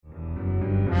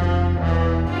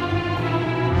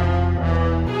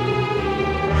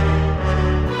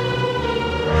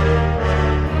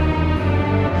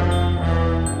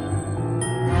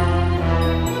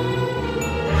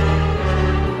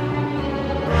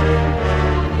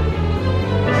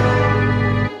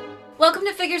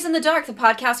in the Dark, the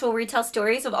podcast where we retell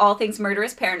stories of all things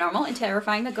murderous, paranormal, and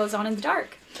terrifying that goes on in the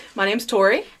dark. My name's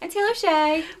Tori. And Taylor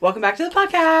Shay. Welcome back to the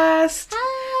podcast.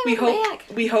 Hi,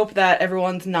 we hope that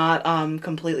everyone's not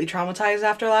completely traumatized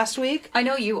after last week. I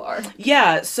know you are.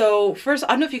 Yeah, so first, I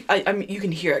don't know if you, I mean, you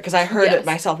can hear it, because I heard it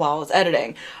myself while I was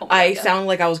editing. I sounded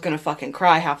like I was going to fucking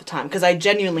cry half the time, because I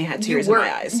genuinely had tears in my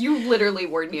eyes. You literally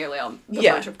were nearly on the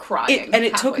verge of crying. And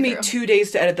it took me 2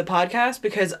 days to edit the podcast,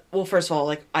 because, well, first of all,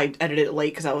 like, I edited it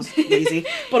late because I was lazy,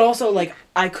 but also, like,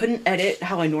 I couldn't edit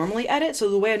how I normally edit, so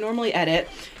the way I normally edit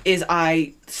is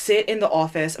I sit in the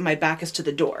office and my back is to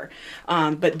the door.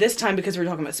 But this time, because we're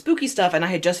talking about spooky stuff and I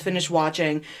had just finished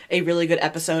watching a really good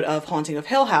episode of Haunting of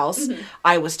Hill House,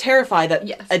 I was terrified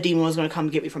that a demon was going to come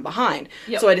get me from behind.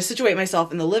 So I had to situate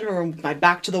myself in the living room with my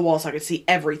back to the wall so I could see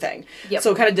everything.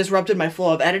 So it kind of disrupted my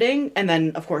flow of editing. And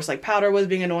then, of course, like, powder was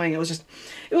being annoying. It was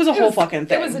a whole fucking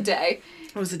thing. It was a day.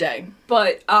 It was a day.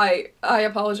 But I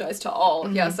apologize to all.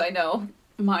 Yes, I know.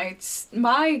 My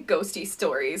ghosty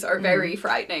stories are very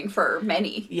frightening for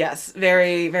many. Yes,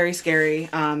 very, very scary.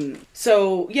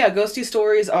 So, yeah, ghosty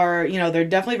stories are, they're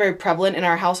definitely very prevalent in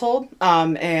our household.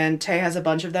 And Tay has a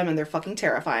bunch of them, and they're fucking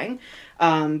terrifying.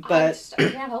 But I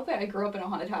can't help it. I grew up in a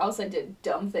haunted house. I did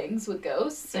dumb things with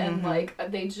ghosts. And, like,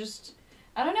 they just...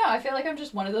 I don't know. I feel like I'm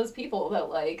just one of those people that,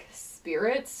 like,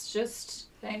 spirits just...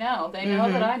 They know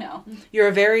that I know. You're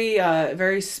a very,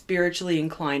 very spiritually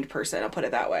inclined person, I'll put it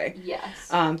that way. Yes.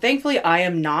 Thankfully, I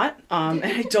am not, and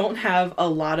I don't have a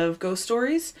lot of ghost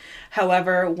stories.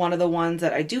 However, one of the ones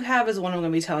that I do have is one I'm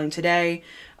going to be telling today.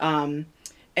 And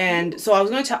so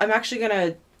I'm actually going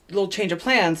to, little change of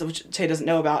plans, which Tay doesn't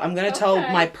know about. I'm going to tell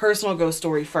my personal ghost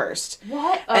story first.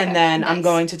 What? Okay, and then I'm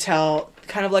going to tell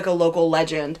kind of like a local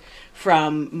legend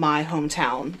from my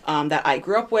hometown that I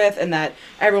grew up with and that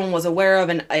everyone was aware of,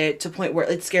 and to the point where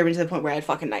it scared me to the point where I had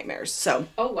fucking nightmares. So,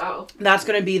 oh wow, that's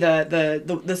gonna be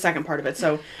the second part of it.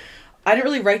 So, I didn't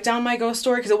really write down my ghost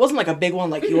story because it wasn't like a big one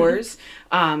like yours.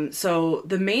 So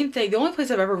the only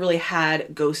place I've ever really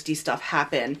had ghosty stuff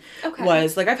happen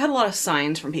was, like, I've had a lot of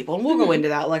signs from people, and we'll go into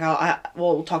that. Like,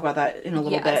 we'll talk about that in a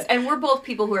little bit. And we're both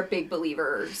people who are big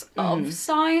believers of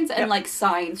signs and like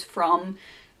signs from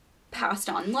passed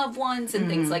on loved ones and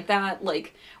things like that.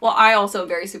 Like, well, I also am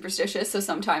very superstitious, so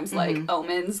sometimes like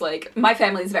omens, like, my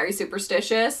family's very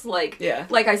superstitious. Like,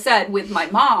 like I said, with my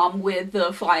mom, with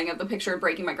the flying of the picture,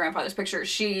 breaking my grandfather's picture,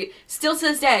 she still to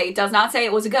this day does not say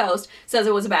it was a ghost, says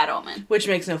it was a bad omen. Which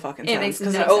makes no fucking sense.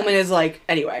 Because an omen is like,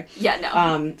 anyway. Yeah,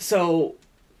 no. So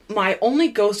my only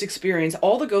ghost experience,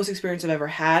 all the ghost experience I've ever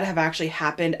had have actually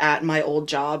happened at my old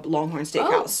job, Longhorn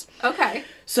Steakhouse. Oh, okay.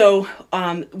 So,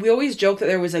 we always joke that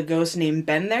there was a ghost named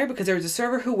Ben there because there was a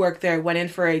server who worked there, went in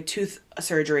for a tooth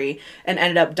surgery, and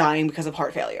ended up dying because of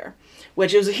heart failure.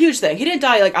 Which, it was a huge thing. He didn't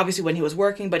die, like, obviously when he was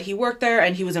working, but he worked there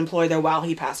and he was employed there when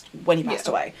he passed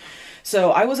away.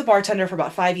 So, I was a bartender for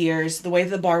about 5 years. The way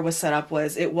the bar was set up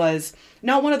was, it was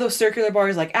not one of those circular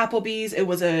bars like Applebee's. It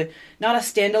was not a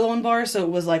standalone bar, so it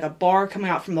was like a bar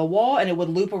coming out from the wall, and it would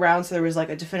loop around, so there was like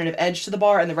a definitive edge to the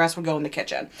bar, and the rest would go in the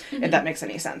kitchen, if that makes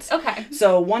any sense. Okay.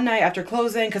 So one night after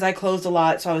closing, because I closed a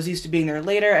lot, so I was used to being there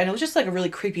later, and it was just like a really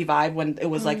creepy vibe when it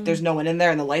was like there's no one in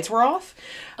there and the lights were off.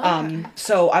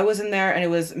 So I was in there, and it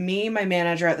was me, my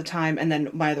manager at the time, and then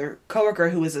my other coworker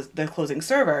who was the closing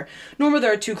server. Normally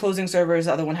there are 2 closing servers,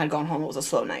 the other one had gone home, it was a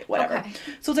slow night, whatever. Okay.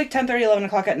 So it's like 10:30, 11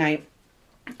 o'clock at night.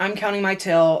 I'm counting my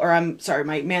till,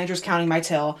 my manager's counting my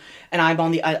till, and I'm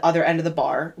on the other end of the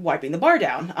bar, wiping the bar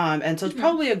down. And so it's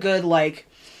probably a good, like,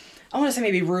 I want to say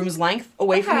maybe room's length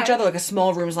away from each other, like a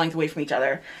small room's length away from each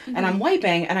other. And I'm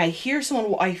wiping, and I hear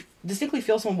I distinctly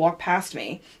feel someone walk past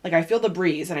me. Like, I feel the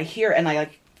breeze, and I hear it, and I,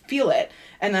 like, feel it.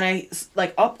 And then I,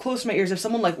 like, up close to my ears, if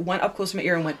someone, like, went up close to my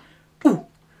ear and went, ooh,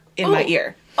 in my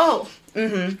ear. Oh.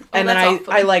 And then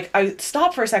I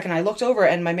stopped for a second. I looked over,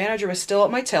 and my manager was still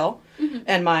at my till,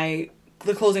 and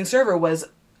the closing server was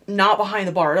not behind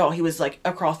the bar at all. He was, like,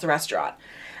 across the restaurant.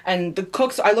 And the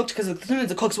cooks, I looked, because sometimes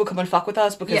the cooks would come and fuck with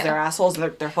us because they're assholes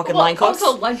and they're fucking line cooks.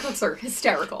 Also, line cooks are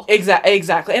hysterical.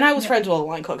 Exactly. And I was friends with all the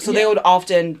line cooks, so they would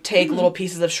often take little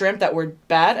pieces of shrimp that were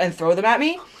bad and throw them at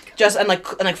me. And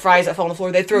like fries that fell on the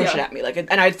floor, they'd throw shit at me, like,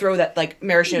 and I'd throw that, like,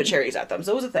 maraschino cherries at them.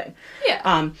 So it was a thing.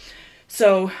 Yeah.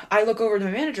 So I look over to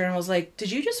my manager and I was like,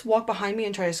 "Did you just walk behind me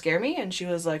and try to scare me?" And she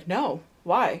was like, "No,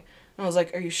 why?" And I was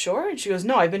like, "Are you sure?" And she goes,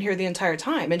 "No, I've been here the entire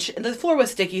time." And the floor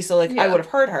was sticky, so, like, I would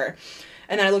have heard her.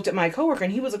 And then I looked at my coworker,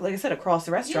 and he was, like I said, across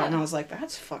the restaurant, and I was like,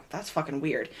 that's fucking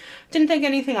weird. Didn't think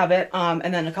anything of it.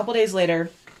 And then a couple days later,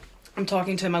 I'm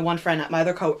talking to my one friend,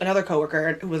 another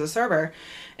coworker who was a server,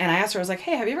 And I asked her, I was like,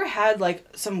 hey, have you ever had, like,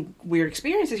 some weird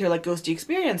experiences here, like ghosty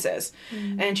experiences?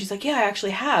 And she's like, yeah, I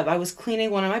actually have. I was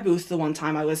cleaning one of my booths the one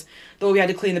time. We had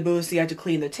to clean the booths, you had to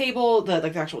clean the table,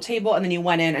 the actual table, and then you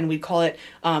went in, and we'd call it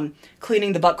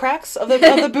cleaning the butt cracks of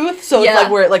the booth. So it's,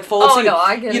 like, where it, like, folds. Oh, no,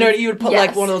 I get it. You know, you would put,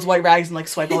 like, one of those white rags and, like,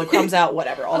 swipe all the crumbs out,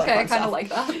 whatever, all that fun stuff. Okay, I kind of like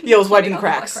that. Yeah, it was wiping the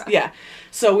cracks. Yeah.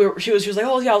 So she was like,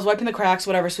 oh, yeah, I was wiping the cracks,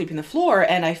 whatever, sweeping the floor,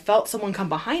 and I felt someone come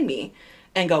behind me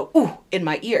and go, ooh, in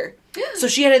my ear. So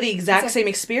she had the exact same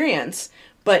experience,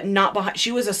 but not behind. She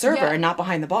was a server and not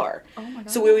behind the bar. Oh my God.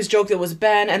 So we always joked it was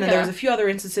Ben, and then there was a few other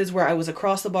instances where I was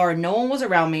across the bar and no one was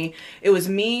around me. It was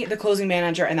me, the closing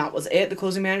manager, and that was it. The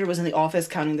closing manager was in the office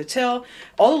counting the till.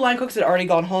 All the line cooks had already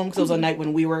gone home because it was a night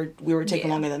when we were taking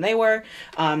longer than they were,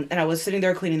 and I was sitting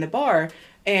there cleaning the bar.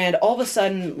 And all of a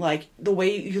sudden, like, the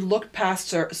way you looked past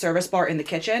service bar in the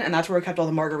kitchen, and that's where we kept all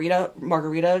the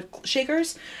margarita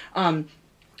shakers,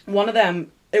 one of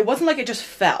them, it wasn't like it just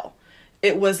fell.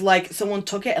 It was like someone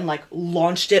took it and, like,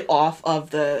 launched it off of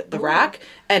the rack,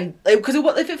 and because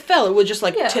if it fell, it would just,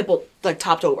 like,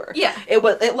 topped over. Yeah. It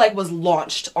was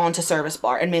launched onto service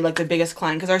bar and made, like, the biggest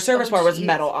clang, because our service bar was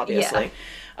metal, obviously.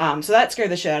 Yeah. So that scared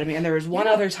the shit out of me. And there was one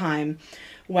other time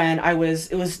when it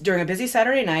was during a busy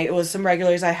Saturday night. It was some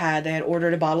regulars they had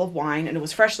ordered a bottle of wine, and it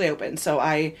was freshly opened. So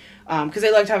I, because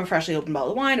they like to have a freshly opened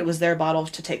bottle of wine, it was their bottle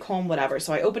to take home, whatever.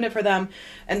 So I opened it for them,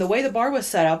 and the way the bar was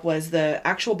set up was the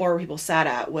actual bar where people sat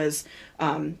at was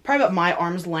probably about my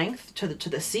arm's length to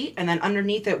the seat, and then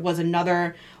underneath it was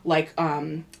another, like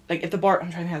if the bar,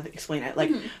 I'm trying to how to explain it,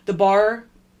 like the bar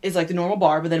is like the normal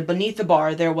bar, but then beneath the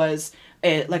bar there was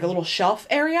a little shelf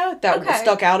area that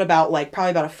stuck out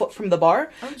probably about a foot from the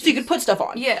bar, so you could put stuff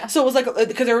on. Yeah. So it was like,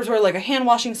 because there was where like a hand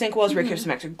washing sink was, where you could have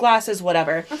some extra glasses,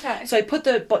 whatever. Okay. So I put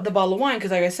the bottle of wine,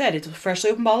 because like I said, it's a freshly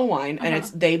opened bottle of wine, and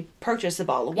they purchased the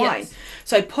bottle of wine.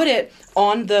 So I put it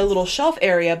on the little shelf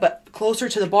area, but closer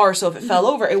to the bar, so if it fell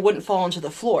over, it wouldn't fall onto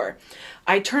the floor.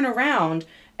 I turn around,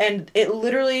 and it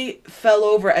literally fell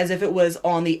over as if it was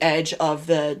on the edge of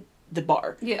the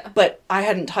bar. Yeah. But I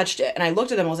hadn't touched it. And I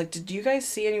looked at them, I was like, did you guys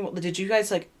see did you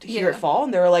guys like hear it fall?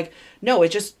 And they were like, no, it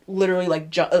just literally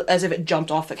like as if it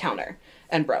jumped off the counter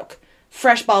and broke.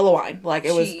 Fresh bottle of wine. Like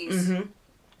it was. Mm-hmm.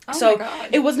 Oh so my God.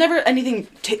 It was never anything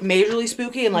majorly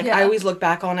spooky. And like I always look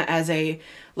back on it as we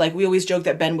always joke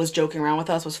that Ben was joking around with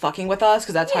us, was fucking with us,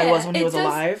 because that's how he was when he was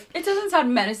alive. It doesn't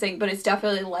sound menacing, but it's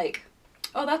definitely like,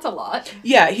 oh, that's a lot.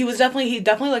 Yeah, he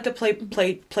definitely liked to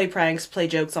play pranks, play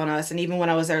jokes on us, and even when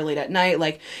I was there late at night,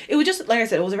 like, it was just, like I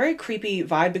said, it was a very creepy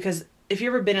vibe, because if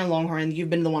you've ever been in Longhorn, you've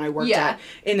been the one I worked at,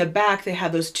 in the back, they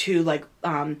had those two, like,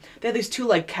 they had these two,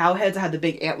 like, cow heads that had the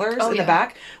big antlers in the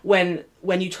back.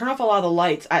 When you turn off a lot of the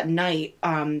lights at night,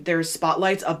 there's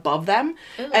spotlights above them.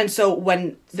 Ew. And so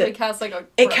when it casts like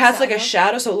a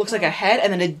shadow, so it looks like a head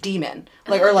and then a demon,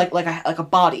 like a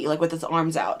body, like with its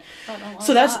arms out.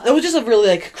 So it was just a really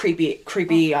like creepy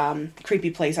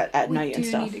place at night and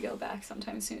stuff. We need to go back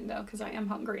sometime soon though, because I am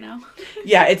hungry now.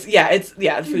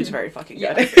 The food's very fucking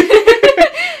good.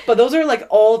 But those are like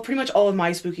pretty much all of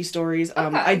my spooky stories.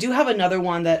 I do have another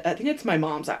one that I think it's my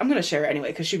mom's. I'm gonna share it anyway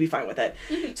because she'd be fine with it.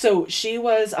 Mm-hmm. So she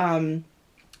was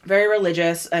very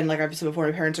religious, and like I've said before,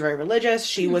 my parents are very religious.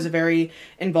 She was very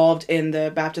involved in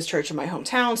the Baptist church in my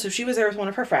hometown, so she was there with one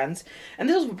of her friends, and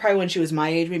this was probably when she was my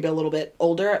age, maybe a little bit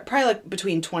older, probably like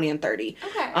between 20 and 30.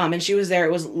 Okay. And she was there.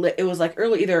 It was like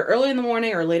either early in the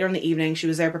morning or later in the evening. She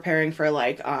was there preparing for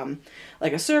like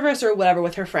a service or whatever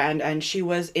with her friend, and she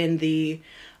was in the,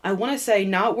 I want to say,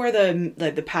 not where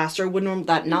the pastor would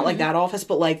not like that office,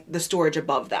 but like the storage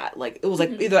above that. Like it was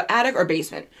like either attic or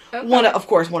basement. Okay. One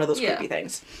of those creepy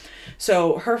things.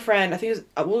 So her friend, I think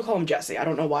we'll call him Jesse. I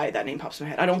don't know why that name pops in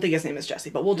my head. I don't think his name is Jesse,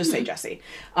 but we'll just say Jesse.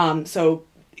 So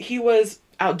he was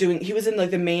he was in like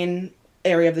the main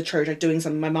area of the church, like doing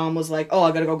something. My mom was like, oh,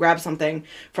 I gotta go grab something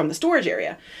from the storage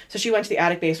area. So she went to the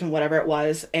attic, basement, whatever it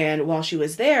was, and while she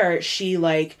was there, she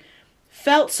like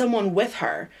felt someone with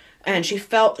her. And she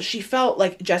felt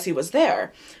like Jessie was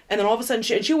there, and then all of a sudden,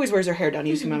 she always wears her hair down.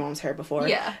 You've seen my mom's hair before.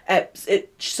 Yeah.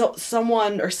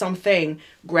 Someone or something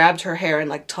grabbed her hair and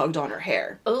like tugged on her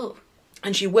hair. Oh.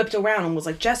 And she whipped around and was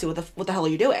like, Jessie, what the hell are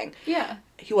you doing? Yeah.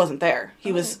 He wasn't there.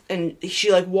 He was, and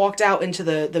she like walked out into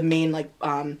the main like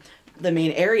the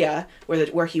main area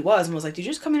where he was, and was like, did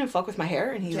you just come in and fuck with my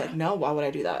hair? And he's like, no, why would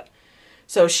I do that?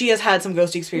 So she has had some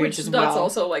ghosty experiences as well. That's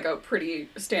also, like, a pretty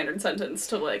standard sentence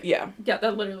to, like... Yeah. Yeah,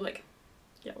 that literally, like...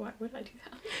 Yeah, why would I do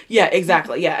that? Yeah,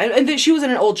 exactly, yeah. And she was in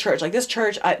an old church. Like, this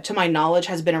church, to my knowledge,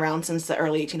 has been around since the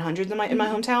early 1800s in my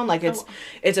hometown. Like,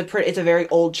 it's a very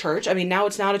old church. I mean, now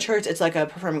it's not a church. It's, like, a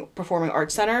performing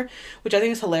arts center, which I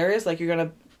think is hilarious. Like, you're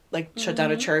gonna like shut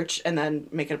down a church and then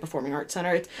make it a performing arts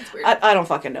center. It's weird. I don't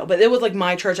fucking know, but it was like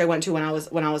my church I went to when I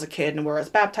was a kid and where I was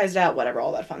baptized at, whatever,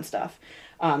 all that fun stuff.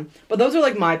 But those are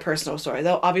like my personal story. They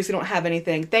obviously don't have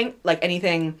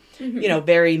anything you know,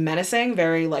 very menacing,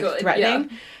 very like Good, threatening.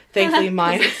 yeah. Thankfully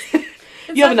mine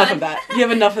you have enough of that. You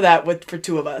have enough of that for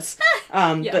two of us.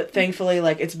 But thankfully,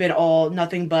 like, it's been all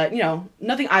nothing but, you know,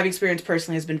 nothing I've experienced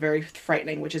personally has been very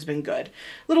frightening, which has been good. A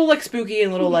little, like, spooky and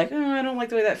a little, like, oh, I don't like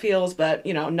the way that feels, but,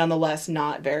 you know, nonetheless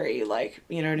not very, like,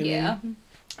 you know what I mean? Yeah.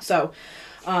 So,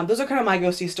 those are kind of my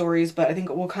ghosty stories, but I think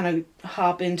we'll kind of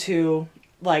hop into,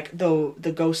 like,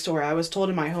 the ghost story I was told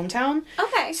in my hometown.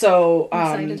 Okay. So,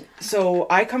 I'm excited. so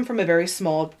I come from a very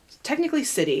small, technically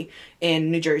city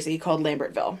in New Jersey called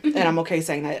Lambertville. And I'm okay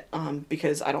saying that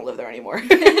because I don't live there anymore.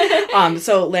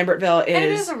 So Lambertville is... And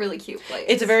it is a really cute place.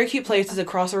 It's a very cute place. It's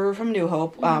across the river from New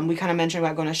Hope. We kind of mentioned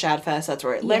about going to Shad Fest. That's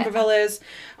where Lambertville is.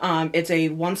 It's a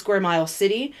 1 square mile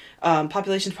city.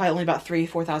 Population's probably only about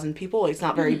 4,000 people. It's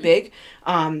not very big.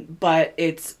 But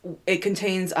it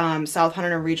contains South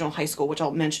Hunter Regional High School, which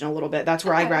I'll mention a little bit. That's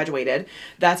where I graduated.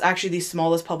 That's actually the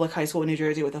smallest public high school in New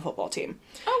Jersey with a football team.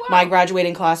 Oh, wow. My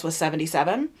graduating class was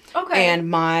 77. Okay. And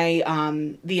my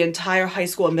the entire high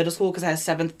school and middle school, because it has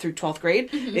 7th through 12th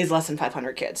grade, is less than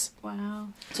 500 kids. Wow.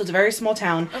 So it's a very small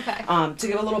town. Okay. To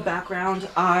give a little background,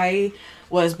 I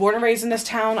was born and raised in this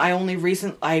town. I only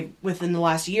within the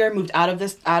last year moved out of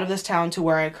this town to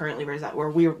where I currently reside, where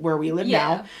we live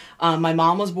now. My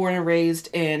mom was born and raised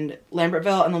in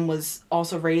Lambertville, and then was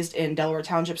also raised in Delaware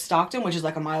Township, Stockton, which is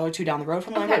like a mile or two down the road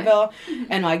from Lambertville.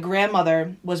 And my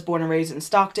grandmother was born and raised in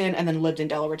Stockton, and then lived in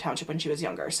Delaware Township when she was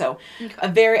younger. So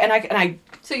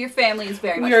So your family is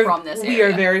very much from this area. We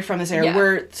are very from this area.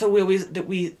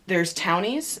 Yeah. There's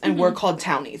townies, and we're called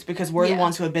townies because we're the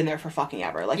ones who have been there for fucking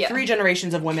ever. Like 3 generations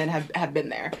of women have been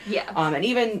there. Yeah. And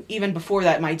even before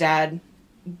that, my dad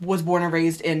was born and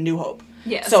raised in New Hope.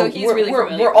 Yeah, so he's really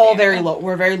familiar we're all with the very area.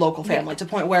 we're a very local family to the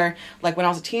point where, like, when I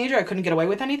was a teenager, I couldn't get away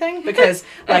with anything because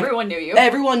like everyone knew you.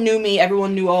 Everyone knew me.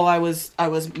 Everyone knew I was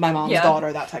my mom's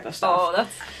daughter, that type of stuff. Oh,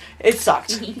 that's... It sucked.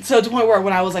 So to the point where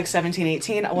when I was like 17,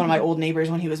 18, one of my old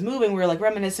neighbors, when he was moving, we were like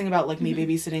reminiscing about like me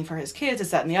babysitting for his kids, this,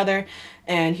 that, and the other.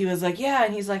 And he was like, yeah.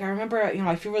 And he's like, I remember, you know,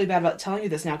 I feel really bad about telling you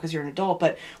this now because you're an adult,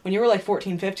 but when you were like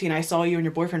 14, 15, I saw you and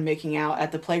your boyfriend making out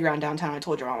at the playground downtown. I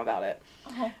told your mom about it.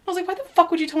 I was like, why the fuck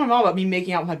would you tell my mom about me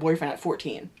making out with my boyfriend at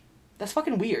 14? That's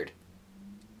fucking weird.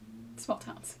 Small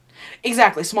towns.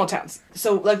 Exactly, small towns.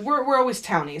 So, like, we're always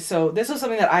townies. So this is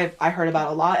something that I heard about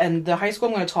a lot. And the high school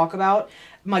I'm going to talk about,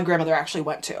 my grandmother actually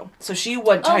went to. So she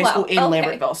went to high school in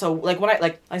Lambertville. So, like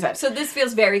I said. So this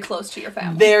feels very close to your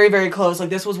family. Very, very close. Like,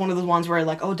 this was one of the ones where,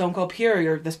 like, oh, don't go up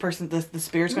here. The spirit's going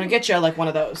to get you. Like, one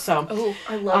of those. So. Oh,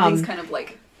 I love these kind of,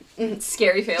 like,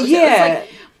 scary fairy tales. Yeah.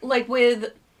 Like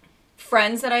with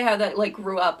friends that I had that, like,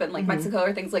 grew up in, like, Mexico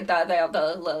or things like that, they have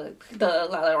the La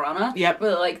Llorona. Yep.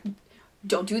 But, like,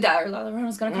 don't do that or La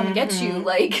Llorona's gonna come and get you.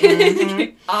 Like,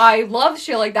 I love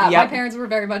shit like that. Yep. My parents were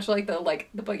very much like the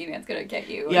boogeyman's gonna get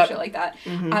you or Yep. shit like that.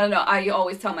 I don't know. I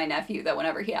always tell my nephew that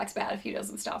whenever he acts bad, if he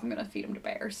doesn't stop, I'm gonna feed him to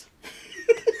bears.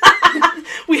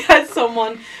 We had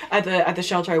someone at the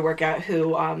shelter I work at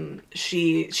who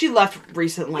she left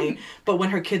recently, but when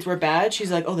her kids were bad,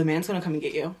 she's like, oh, the man's gonna come and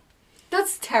get you.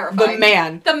 That's terrifying. The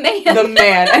man.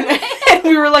 And And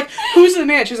we were like, who's the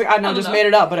man? She's like, I don't know, just know. made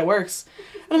it up, but it works.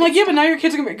 And I'm like, yeah, but now your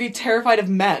kids are going to be terrified of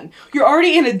men. You're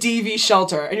already in a DV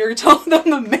shelter, and you're telling them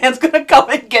the man's going to come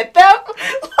and get them?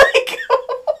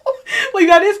 Like,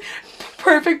 that is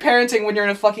perfect parenting when you're in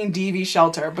a fucking DV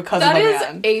shelter because of a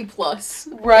man. That is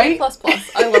A+. Right? A++.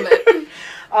 I love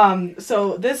it.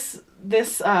 So this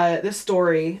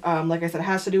story, like I said,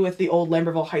 has to do with the old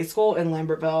Lambertville High School in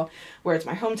Lambertville, where it's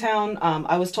my hometown.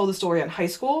 I was told the story in high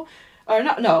school.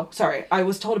 I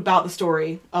was told about the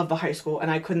story of the high school,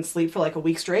 and I couldn't sleep for like a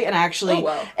week straight. And I actually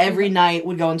every night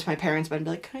would go into my parents' bed and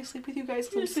be like, "Can I sleep with you guys?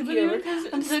 I'm scared.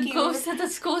 I'm scared. The ghost at the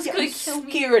school is gonna kill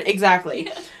me." Scared, exactly.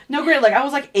 Yeah. No, great. Like I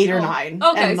was like 8 or 9.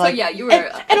 Okay, and, so like, yeah, you were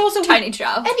and also tiny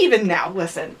child. And even now,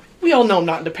 listen. We all know I'm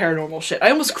not into paranormal shit.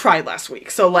 I almost cried last week.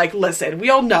 So, like, listen,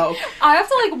 we all know. I have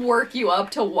to, like, work you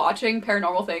up to watching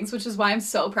paranormal things, which is why I'm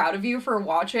so proud of you for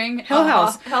watching Hell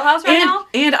House right now.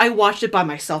 And I watched it by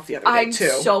myself the other day, too.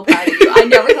 I'm so proud of you. I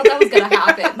never thought that was going to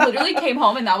happen. Literally came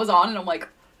home and that was on, and I'm like,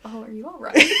 oh, are you all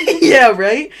right? Yeah,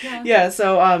 right? Yeah.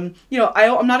 So, you know,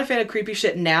 I'm not a fan of creepy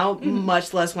shit now,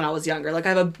 much less when I was younger. Like, I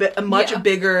have a much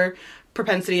bigger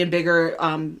propensity and bigger,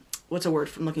 what's a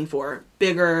word I'm looking for?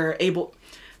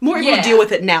 More able to deal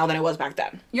with it now than I was back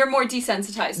then. You're more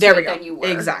desensitized to it than you were.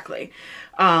 Exactly.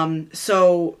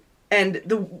 So And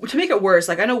to make it worse,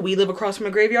 like, I know we live across from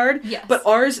a graveyard, yes. but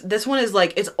this one is,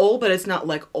 like, it's old, but it's not,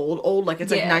 like, old, like,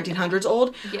 it's, like, 1900s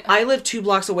old. Yeah. I live 2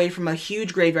 blocks away from a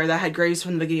huge graveyard that had graves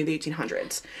from the beginning of the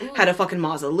 1800s. Ooh. Had a fucking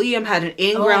mausoleum, had an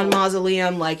in-ground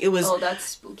mausoleum, like, it was... Oh, that's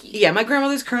spooky. Yeah, my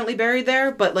grandmother's currently buried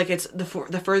there, but, like, it's the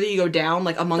further you go down,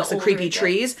 like, amongst the creepy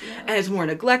trees, and it's more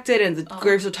neglected, and the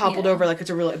graves are toppled over, like, it's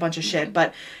a bunch of shit,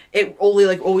 but it only,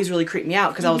 like, always really creeped me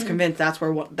out, because I was convinced that's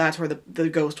where the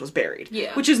ghost was buried.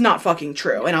 Yeah. Which is not fucking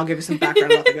true, and I'll give you some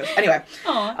background about the ghost. Anyway,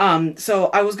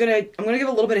 so I'm gonna give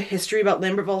a little bit of history about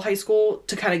Lambertville High School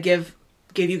to kind of give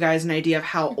you guys an idea of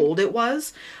how old it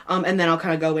was, and then I'll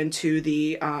kind of go into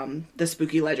the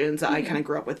spooky legends that I kind of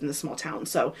grew up with in the small town.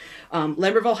 So,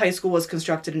 Lambertville High School was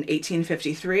constructed in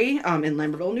 1853 in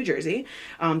Lambertville, New Jersey.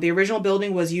 The original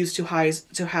building was used to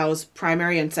house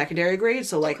primary and secondary grades,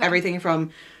 so like everything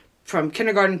from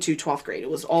kindergarten to 12th grade. It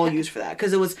was all used for that.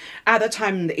 Because it was at that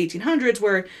time in the 1800s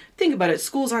where, think about it,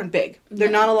 schools aren't big. There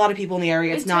are not a lot of people in the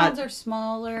area. Towns are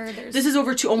smaller. This is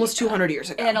over almost 200 years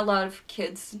ago. And a lot of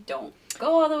kids don't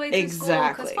go all the way to school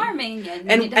because farming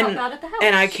and you need to help out at the house.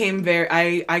 And I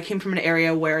came from an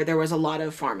area where there was a lot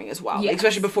of farming as well. Yes.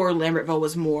 Especially before Lambertville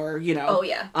was more,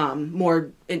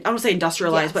 more, I don't say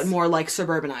industrialized, but more like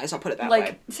suburbanized. I'll put it that way.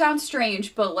 Like, sounds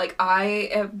strange, but like I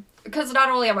am... Because not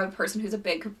only am I a person who's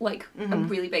I'm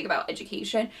really big about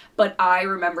education, but I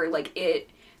remember,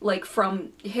 from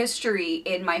history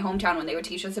in my hometown when they would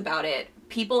teach us about it,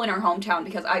 people in our hometown,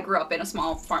 because I grew up in a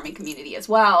small farming community as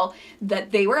well,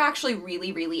 that they were actually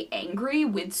really, really angry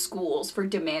with schools for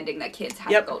demanding that kids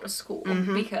have to go to school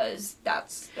because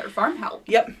that's their farm help.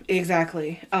 Yep,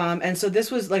 exactly. And so this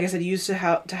was, like I said, used to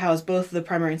house both the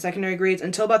primary and secondary grades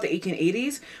until about the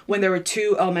 1880s when there were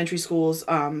 2 elementary schools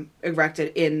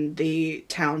erected in the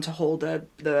town to hold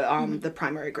the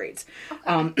primary grades.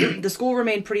 Okay. The school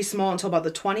remained pretty small until about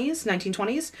the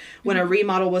 1920s, when a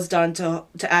remodel was done to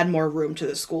add more room to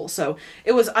the school. So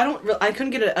it was, I couldn't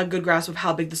get a good grasp of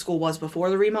how big the school was before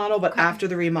the remodel, but after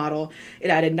the remodel, it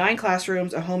added 9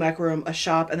 classrooms, a home ec room, a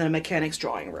shop, and then a mechanic's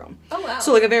drawing room. Oh wow.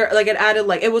 So it added,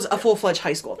 it was a full-fledged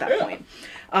high school at that point.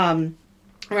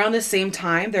 Around the same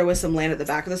time, there was some land at the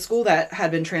back of the school that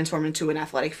had been transformed into an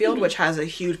athletic field, which has a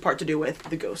huge part to do with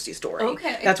the ghosty story.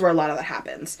 Okay. That's where a lot of that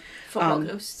happens. Football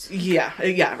ghosts. Yeah,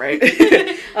 right.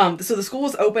 So the school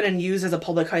was open and used as a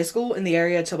public high school in the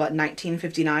area until about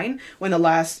 1959, when the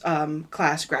last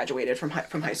class graduated from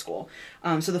high school.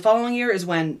 So the following year is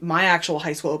when my actual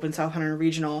high school opened, South Hunter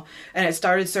Regional, and it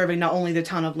started serving not only the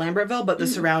town of Lambertville, but the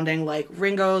surrounding, like,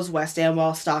 Ringo's, West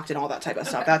Amwell, Stockton, all that type of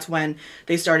stuff. That's when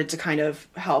they started to kind of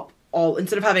help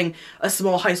instead of having a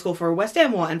small high school for West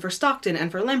Amwell and for Stockton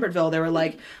and for Lambertville, they were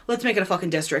like, let's make it a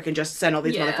fucking district and just send all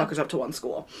these motherfuckers up to one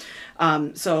school.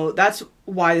 So that's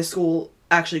why the school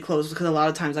actually closed, because a lot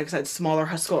of times, like I said, smaller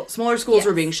schools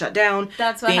were being shut down.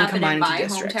 That's what happened in my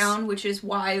hometown, which is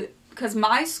why... Because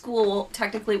my school,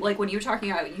 technically, like, when you were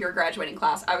talking about your graduating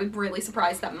class, I was really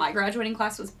surprised that my graduating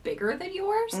class was bigger than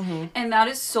yours. And that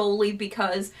is solely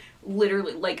because,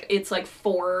 literally, like, it's, like,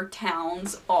 4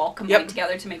 towns all combined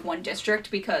together to make one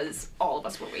district because all of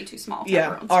us were way too small for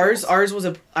our own schools. Ours was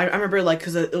I remember, like,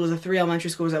 because it was 3 elementary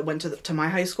schools that went to my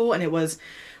high school, and it was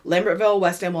Lambertville,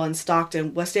 West Amwell, and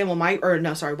Stockton. West Amwell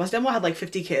had like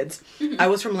 50 kids. I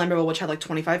was from Lambertville, which had like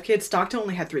 25 kids. Stockton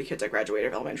only had 3 kids that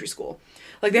graduated elementary school.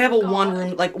 Like, they have a one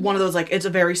room, like, one of those, like, it's a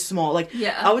very small, like,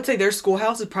 I would say their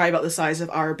schoolhouse is probably about the size of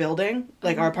our building,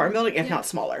 like, our apartment building, if not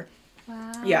smaller.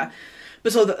 Wow. Yeah.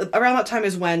 But so around that time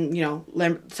is when,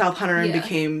 South Hunter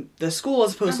became the school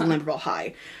as opposed to Lambertville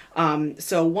High.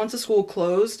 So once the school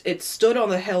closed, it stood on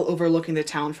the hill overlooking the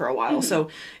town for a while. So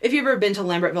if you've ever been to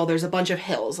Lambertville, there's a bunch of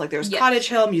hills. Like, there's Cottage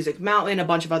Hill, Music Mountain, a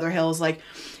bunch of other hills. Like,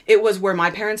 it was where my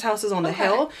parents' house is on the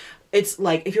hill. It's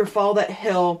like, if you follow that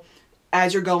hill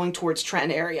as you're going towards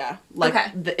Trenton area, like,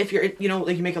 if you're, like,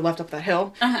 you make a left up that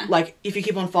hill, like, if you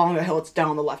keep on following the hill, it's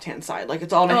down on the left-hand side. Like,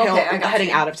 it's on a hill heading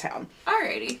out of town.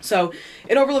 Alrighty. So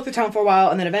it overlooked the town for a while,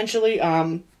 and then eventually,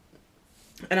 an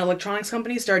electronics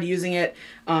company started using it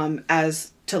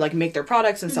as to, like, make their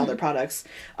products and sell their products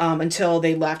until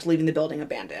they left, leaving the building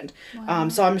abandoned. Wow.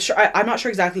 So I'm not sure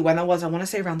exactly when that was. I want to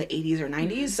say around the 80s or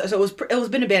 90s. So it was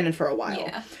been abandoned for a while.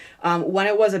 Yeah. When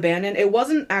it was abandoned, it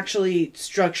wasn't actually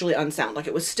structurally unsound. Like,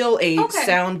 it was still a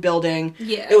sound building.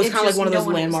 Yeah. It was kind of like one of those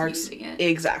landmarks.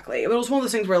 Exactly. It was one of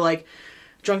those things where, like,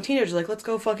 drunk teenagers, like, let's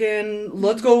go fuck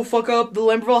up the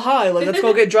Lambertville High. Like, let's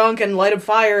go get drunk and light a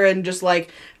fire and just,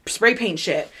 like, spray paint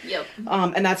shit. Yep.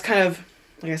 And that's kind of,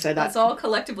 like I said, let's all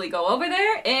collectively go over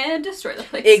there and destroy the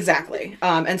place. Exactly.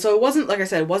 And so it wasn't, like I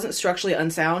said, it wasn't structurally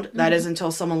unsound. That is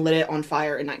until someone lit it on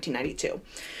fire in 1992.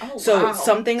 Oh, so wow.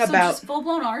 something about... just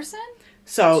full-blown arson?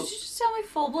 So, Did you just tell me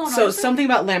full-blown so arson? something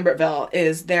about Lambertville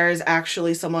is there's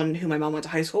actually someone who my mom went to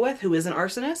high school with who is an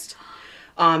arsonist.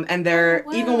 And there,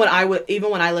 wow. even when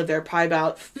I lived there, probably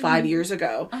about 5 years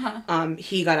ago,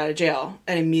 he got out of jail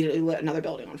and immediately lit another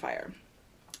building on fire.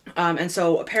 And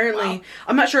so apparently,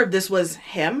 I'm not sure if this was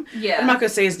him. Yeah. I'm not gonna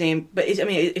say his name, but I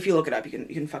mean, if you look it up, you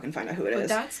can fucking find out who it is.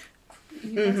 That's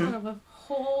out of a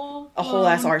whole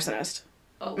ass arsonist.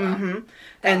 Oh wow.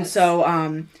 And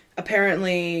so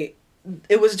apparently,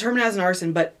 it was determined as an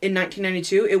arson, but in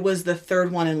 1992, it was the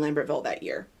third one in Lambertville that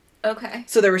year. Okay.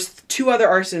 So there was 2 other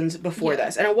arsons before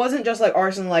this, and it wasn't just like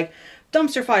arson, like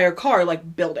dumpster fire, car,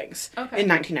 like buildings in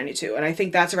 1992. And I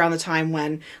think that's around the time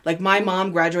when, like, my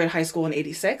mom graduated high school in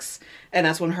 86, and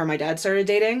that's when her and my dad started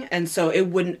dating. And so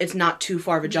it's not too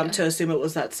far of a jump to assume it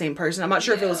was that same person. I'm not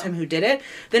sure if it was him who did it.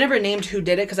 They never named who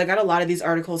did it, because I got a lot of these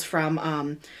articles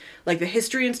from like the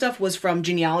history and stuff was from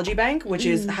Genealogy Bank, which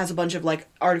has a bunch of like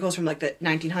articles from like the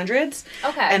 1900s.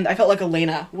 Okay. And I felt like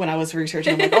Elena when I was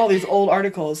researching. I'm like, all these old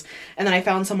articles. And then I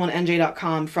found some on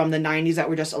NJ.com from the 90s that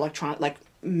were just electronic,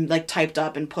 like typed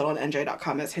up and put on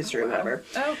NJ.com as history or whatever.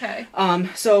 Okay.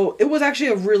 So it was actually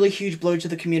a really huge blow to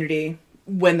the community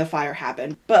when the fire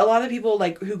happened. But a lot of the people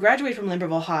like who graduated from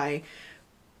Lambertville High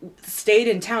stayed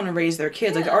in town and raised their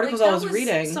kids. Like the articles I was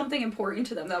reading, something important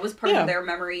to them. That was part of their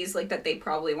memories, like that they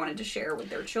probably wanted to share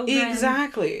with their children.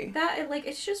 Exactly. That like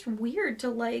it's just weird to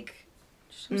like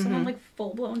someone like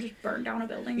full blown just burn down a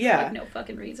building for like no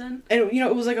fucking reason. And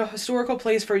it was like a historical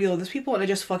place for those people, and it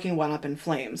just fucking went up in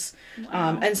flames.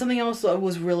 Wow. And something else that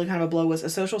was really kind of a blow was a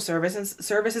social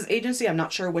services agency. I'm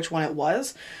not sure which one it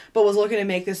was, but was looking to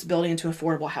make this building into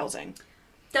affordable housing.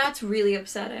 That's really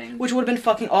upsetting. Which would have been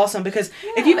fucking awesome, because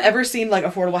if you've ever seen like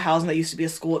affordable housing that used to be a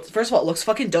school, first of all, it looks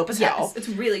fucking dope as hell. It's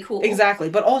really cool. Exactly.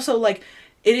 But also like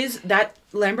it is that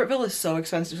Lambertville is so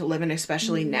expensive to live in,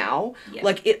 especially now. Yeah.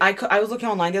 Like I was looking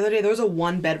online the other day, there was a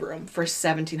 1-bedroom for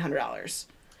 $1,700.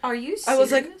 Are you serious? I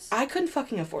was like, I couldn't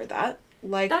fucking afford that.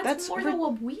 Like that's more than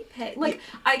what we pay. Like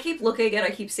I keep looking and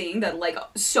I keep seeing that like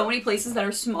so many places that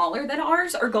are smaller than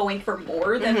ours are going for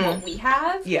more than what we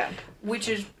have. Yeah. Which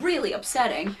is really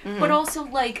upsetting. But also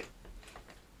like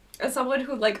as someone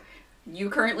who like you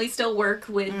currently still work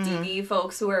with DV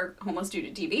folks who are homeless due to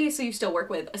DV, so you still work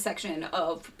with a section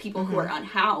of people who are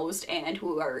unhoused and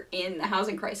who are in the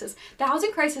housing crisis. The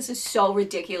housing crisis is so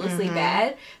ridiculously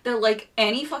bad that like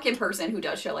any fucking person who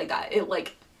does shit like that, it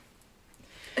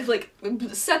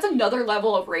sets another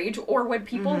level of rage. Or when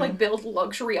people like build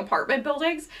luxury apartment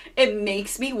buildings, it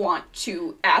makes me want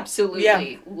to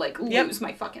absolutely lose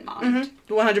my fucking mind.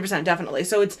 100%, definitely.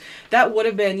 So that would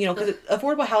have been, because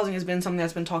affordable housing has been something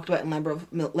that's been talked about in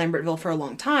Lambertville for a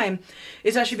long time,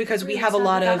 especially because we have a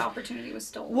lot of that opportunity was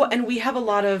stolen. Well, and we have a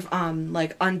lot of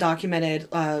like undocumented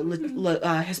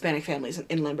Hispanic families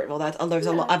in Lambertville. There's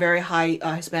a very high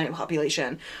Hispanic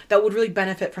population that would really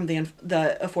benefit from the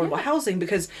affordable housing,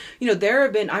 because I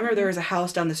remember there was a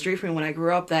house down the street from me when I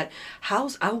grew up. That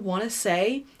house, I want to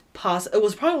say, it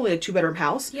was probably a 2-bedroom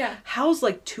house. Yeah. Housed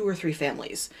like 2 or 3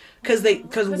 families, because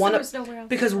one of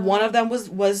them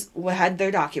had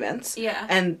their documents. Yeah.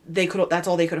 And that's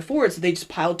all they could afford, so they just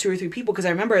piled 2 or 3 people. Because I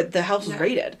remember the house was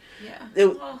raided. Yeah.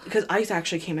 Because ICE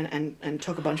actually came in and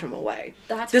took a bunch of them away.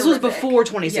 This was before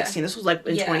 2016. Yeah. This was like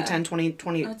in 2010,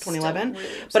 2011. Really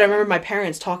but I remember my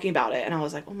parents talking about it, and I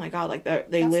was like, oh my god, like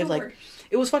they lived like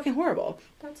it was fucking horrible.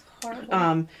 That's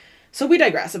horrible. So we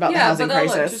digress about the housing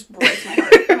crisis. Just breaks my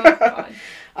heart. Oh,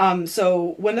 God.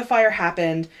 So when the fire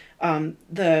happened,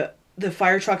 the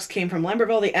fire trucks came from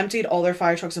Lambertville. They emptied all their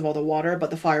fire trucks of all the water, but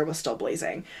the fire was still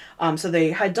blazing. So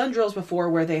they had done drills before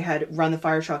where they had run the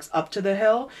fire trucks up to the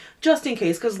hill, just in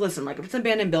case. Because listen, like if it's an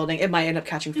abandoned building, it might end up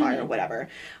catching fire or whatever.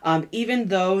 Even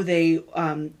though they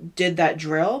did that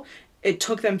drill, it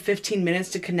took them 15 minutes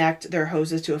to connect their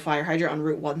hoses to a fire hydrant on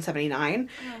Route 179.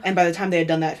 And by the time they had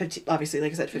done that, 15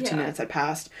 minutes had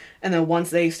passed. And then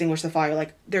once they extinguished the fire,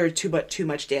 like, there was too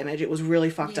much damage. It was really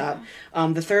fucked up.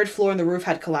 The 3rd floor and the roof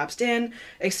had collapsed in,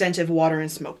 extensive water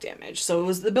and smoke damage.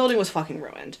 So the building was fucking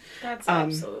ruined. That's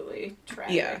absolutely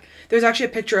tragic. Yeah. There's actually a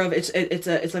picture of,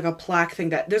 it's like a plaque thing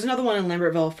there's another one in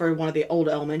Lambertville for one of the old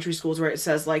elementary schools where it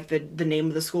says, like, the name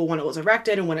of the school when it was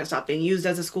erected and when it stopped being used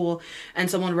as a school. And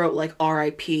someone wrote, like,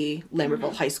 R.I.P.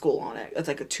 Lambertville High School on it. It's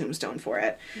like a tombstone for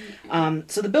it.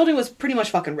 So the building was pretty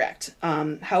much fucking wrecked.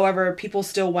 However, people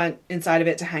still went inside of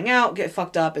it to hang out, get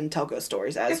fucked up, and tell ghost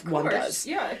stories, as one does.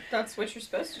 Yeah, that's what you're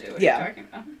supposed to do. What yeah. You're talking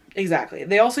about. Exactly.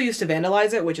 They also used to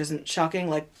vandalize it, which isn't shocking,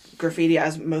 like graffiti,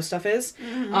 as most stuff is.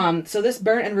 So this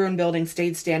burnt and ruined building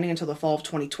stayed standing until the fall of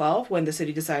 2012, when the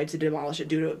city decided to demolish it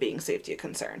due to it being safety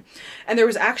concern. And there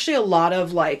was actually a lot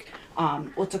of, like, a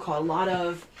lot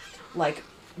of like,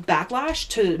 backlash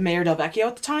to Mayor Del Vecchio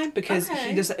at the time because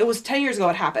it was 10 years ago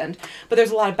it happened, but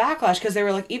there's a lot of backlash because they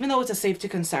were like, even though it's a safety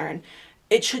concern,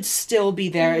 it should still be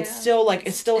there. It's still like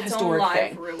it's still a historic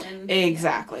thing. Ruin.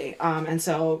 Exactly. And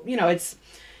so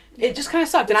it just kind of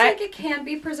sucked. It's and like it can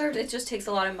be preserved. It just takes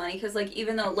a lot of money because like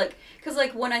even though like because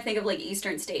like when I think of like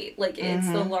Eastern State, like it's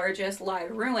the largest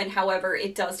live ruin. However,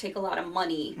 it does take a lot of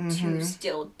money to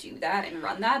still do that and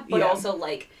run that. But also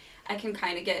like I can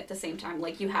kind of get at the same time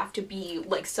like you have to be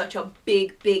like such a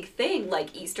big thing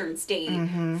like Eastern State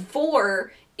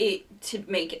for it to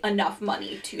make enough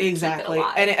money to keep it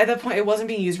alive. And at that point it wasn't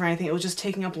being used for anything. It was just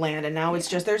taking up land, and now it's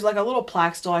just there's like a little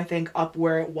plaque still I think up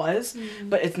where it was,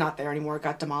 but it's not there anymore. It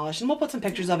got demolished, and we'll put some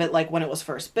pictures of it like when it was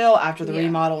first built, after the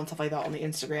remodel and stuff like that on the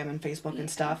Instagram and Facebook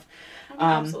and stuff.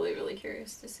 I'm absolutely really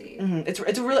curious to see.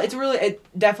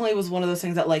 It definitely was one of those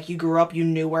things that like you grew up, you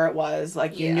knew where it was,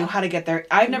 like you knew how to get there.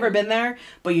 I've never been there,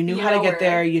 but you knew how to get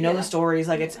there. You know the stories,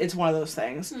 like it's one of those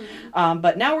things.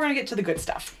 But now we're gonna get to the good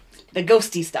stuff. The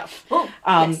ghosty stuff.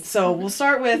 So we'll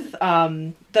start with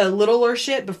the littler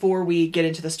shit before we get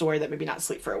into the story that made me not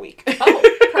sleep for a week.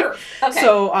 Okay.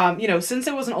 So, since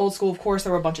it was an old school, of course,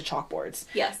 there were a bunch of chalkboards.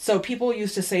 Yes. So people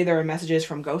used to say there were messages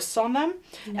from ghosts on them.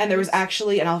 Nice. And there was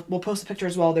actually, and we'll post a picture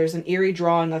as well, there's an eerie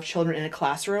drawing of children in a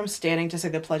classroom standing to say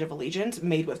the Pledge of Allegiance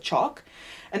made with chalk.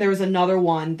 And there was another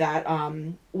one that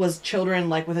was children,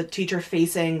 like, with a teacher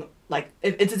facing... Like,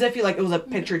 it's as if it was a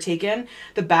picture taken.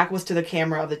 The back was to the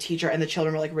camera of the teacher, and the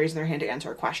children were, like, raising their hand to answer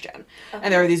a question. Okay.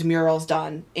 And there were these murals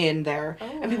done in there.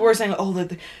 Oh, and people were saying,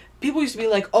 people used to be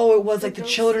like, it was, like, the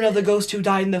children of the ghost who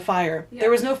died in the fire. Yeah.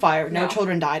 There was no fire. No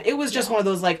children died. It was just one of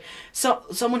those, like,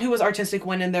 someone who was artistic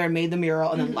went in there and made the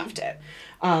mural and then left it.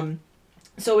 It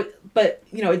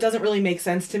doesn't really make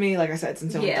sense to me, like I said,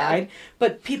 since someone died.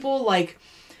 But people, like...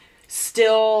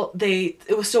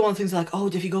 it was still one of the things like,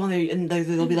 if you go on there and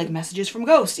there'll be like messages from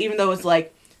ghosts, even though it's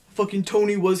like, fucking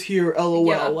Tony was here, LOL.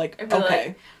 Yeah, like, okay.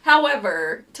 Like,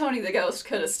 however, Tony the ghost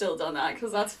could have still done that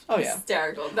because that's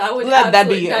hysterical. That would that'd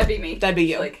be you. That'd be me. That'd be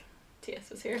you. Like, TS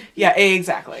was here. Yeah,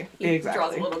 exactly. He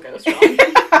draws a little ghost drawing.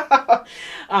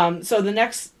 So the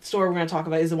next story we're going to talk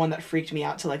about is the one that freaked me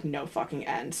out to like no fucking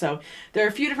end. So there are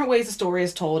a few different ways the story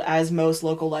is told, as most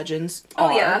local legends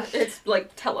are. Oh yeah, it's like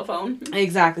telephone.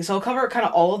 Exactly. So I'll cover kind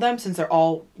of all of them since they're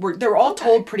all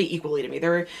told pretty equally to me.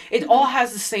 It all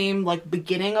has the same like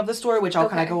beginning of the story, which I'll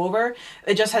kind of go over.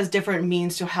 It just has different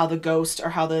means to how the ghost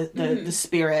or how the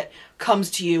spirit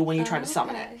comes to you when you try to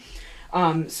summon it.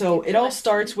 So it all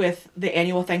starts with the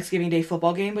annual Thanksgiving Day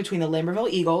football game between the Lambertville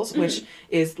Eagles, which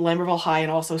is Lambertville High and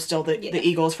also still the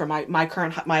Eagles for my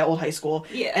old high school,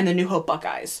 and the New Hope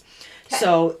Buckeyes. Okay.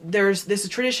 So there's this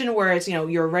tradition where it's,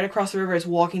 you're right across the river, it's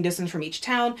walking distance from each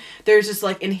town. There's this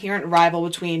like inherent rival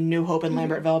between New Hope and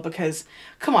Lambertville because,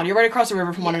 come on, you're right across the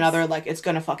river from one another, like it's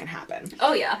gonna fucking happen.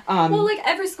 Oh yeah. Well, like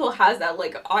every school has that.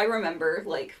 Like I remember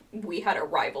like we had a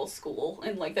rival school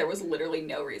and like there was literally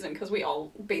no reason because we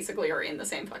all basically are in the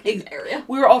same fucking area.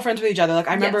 We were all friends with each other. Like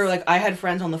I remember like I had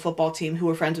friends on the football team who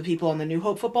were friends with people on the New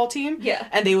Hope football team. Yeah.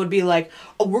 And they would be like,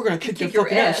 "Oh, we're gonna kick your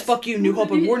fucking ass. Fuck you, New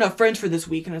Hope, and we're not friends for this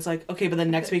week." And it's like, okay, but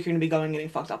then next week you're gonna be going and getting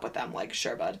fucked up with them. Like,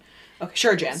 sure, bud. Okay,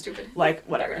 sure, Jan. Stupid. Like,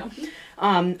 whatever.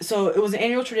 So it was an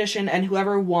annual tradition, and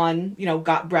whoever won,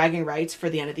 got bragging rights for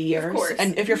the end of the year. Of course.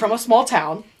 And if you're from a small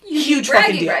town, huge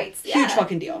fucking deal. Rights. Yeah. Huge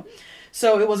fucking deal.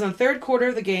 So it was in the third quarter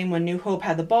of the game when New Hope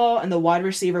had the ball, and the wide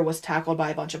receiver was tackled by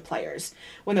a bunch of players.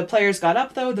 When the players got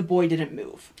up, though, the boy didn't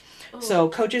move. Oh. So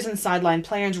coaches and sideline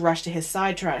players rushed to his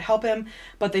side to try to help him,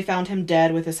 but they found him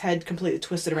dead with his head completely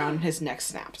twisted around and his neck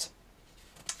snapped.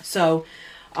 So...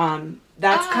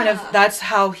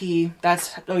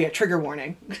 trigger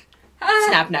warning.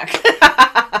 Snap neck.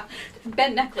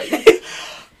 Bent neck lady.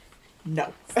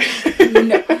 No.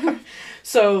 No.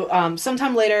 So,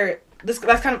 sometime later, that's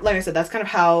kind of, like I said,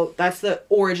 that's the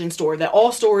origin story, that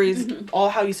all stories, all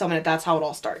how you summon it, that's how it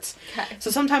all starts. Okay.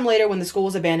 So sometime later, when the school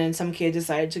was abandoned, some kids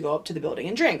decided to go up to the building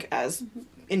and drink, as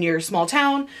in your small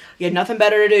town, you had nothing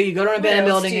better to do, you go to an abandoned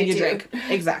building and you drink.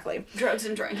 Exactly. Drugs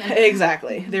and drinking.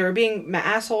 Exactly. They were being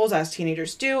assholes, as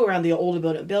teenagers do, around the old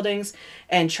abandoned buildings,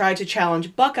 and tried to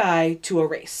challenge Buckeye to a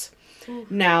race. Ooh.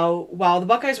 Now, while the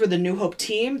Buckeyes were the New Hope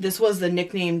team, this was the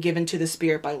nickname given to the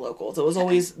spirit by locals. It was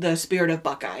always the spirit of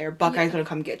Buckeye, or Buckeye's gonna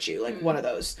come get you, like one of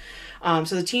those.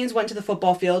 So the teens went to the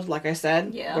football field, like I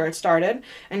said, where it started,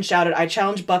 and shouted, "I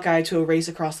challenge Buckeye to a race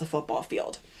across the football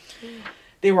field."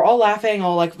 They were all laughing,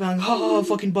 all like, "Oh,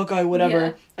 fucking Buckeye,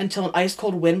 whatever," until an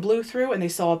ice-cold wind blew through, and they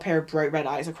saw a pair of bright red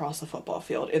eyes across the football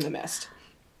field in the mist.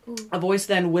 Ooh. A voice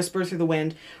then whispered through the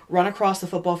wind, "Run across the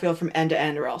football field from end to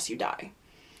end, or else you die."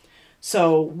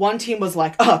 So one team was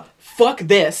like, fuck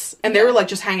this. And they were like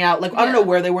just hanging out. Like, I don't know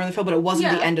where they were in the field, but it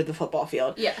wasn't the end of the football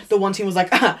field. Yes. The one team was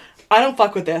like, I don't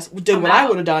fuck with this. Did what I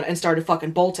would have done and started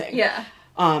fucking bolting. Yeah.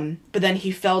 But then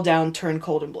he fell down, turned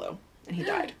cold and blue. And he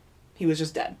died. He was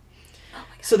just dead.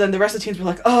 So then the rest of the teams were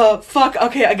like, fuck,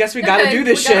 okay, I guess we gotta do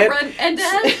this shit. Run end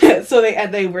to end. So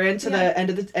they ran to the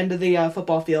end of the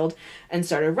football field and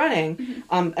started running.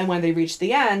 Mm-hmm. And when they reached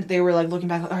the end, they were like looking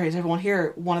back, like, all right, is everyone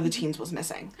here? One of the teams was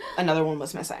missing. Another one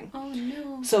was missing. Oh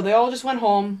no. So they all just went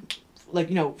home, like,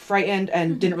 you know, frightened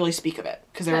and didn't really speak of it.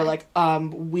 Because they were like,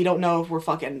 we don't know if we're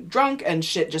fucking drunk and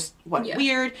shit just went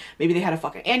weird. Maybe they had a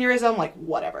fucking aneurysm, like,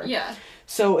 whatever. Yeah.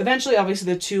 So eventually,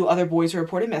 obviously, the 2 other boys were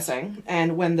reported missing,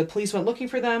 and when the police went looking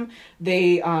for them,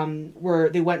 they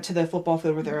went to the football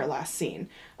field where they were last seen.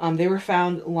 They were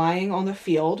found lying on the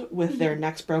field with their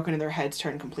necks broken and their heads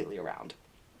turned completely around.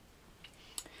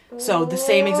 So the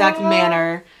same exact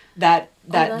manner that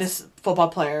this football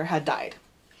player had died.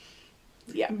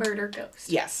 Yeah. Murder ghost.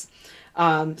 Yes.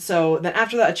 So then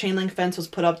after that, a chain link fence was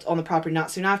put up on the property not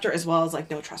soon after, as well as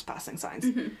like no trespassing signs.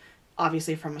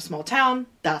 Obviously, from a small town,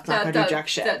 that's not going to do jack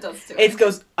shit. That does too. It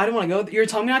goes, I don't want to go. You're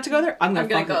telling me not to go there? I'm going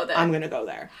to go there. I'm going to go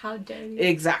there. How dare you?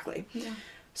 Exactly. Yeah.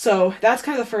 So that's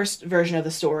kind of the first version of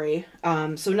the story.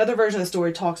 So another version of the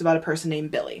story talks about a person named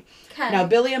Billy. Okay. Now,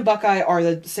 Billy and Buckeye are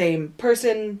the same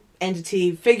person,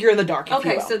 entity, figure in the dark, if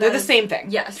you will. So they're the same thing.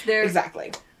 Yes, they're...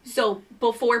 Exactly. So,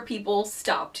 before people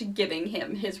stopped giving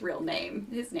him his real name,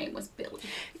 his name was Billy.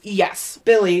 Yes,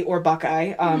 Billy or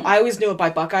Buckeye. I always knew it by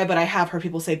Buckeye, but I have heard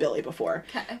people say Billy before.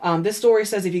 Okay. This story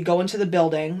says if you go into the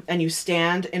building and you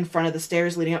stand in front of the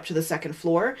stairs leading up to the second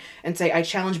floor and say, I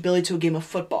challenge Billy to a game of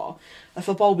football, a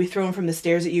football will be thrown from the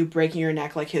stairs at you, breaking your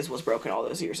neck like his was broken all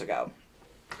those years ago.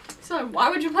 So,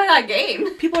 why would you play that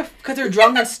game? People are... Because they're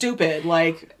drunk and stupid,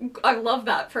 like... I love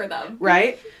that for them.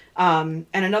 Right? And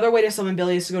another way to summon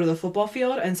Billy is to go to the football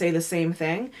field and say the same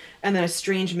thing, and then a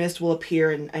strange mist will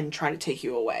appear and try to take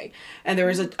you away. And there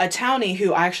was a townie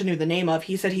who I actually knew the name of.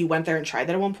 He said he went there and tried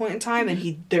that at one point in time,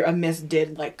 and a mist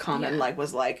did like come and like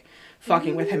was like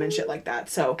fucking with him and shit like that.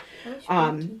 So,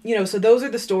 you know, so those are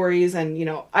the stories, and you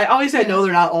know, I always I know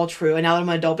they're not all true, and now that I'm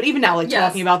an adult, but even now, like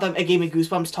talking about them, it gave me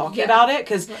goosebumps talking about it,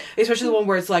 because especially the one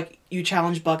where it's like you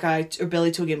challenge Buckeye or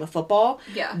Billy to a game of football.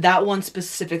 Yeah, that one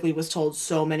specifically was told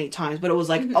so many times, but it was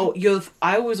like,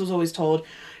 I was always told.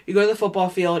 You go to the football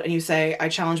field and you say, I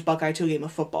challenge Buckeye to a game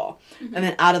of football. And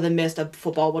then out of the mist, a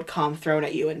football would come thrown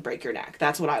at you and break your neck.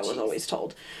 That's what I was always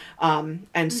told.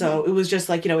 And so it was just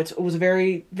like, you know, it was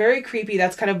very, very creepy.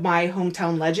 That's kind of my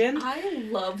hometown legend. I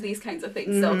love these kinds of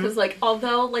things, though, because, like,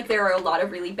 although, like, there are a lot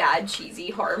of really bad, cheesy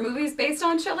horror movies based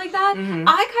on shit like that,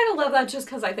 I kind of love that just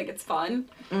because I think it's fun.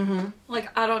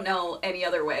 Like, I don't know any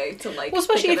other way to, like, well,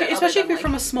 especially if you're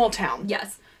from a small town.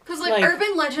 Yes. Because, like,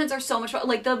 urban legends are so much fun.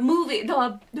 Like, the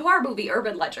horror movie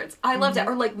Urban Legends, I loved it.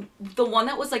 Or, like, the one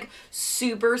that was, like,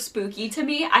 super spooky to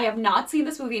me. I have not seen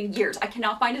this movie in years. I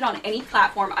cannot find it on any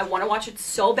platform. I want to watch it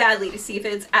so badly to see if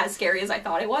it's as scary as I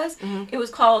thought it was. It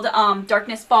was called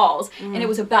Darkness Falls, and it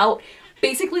was about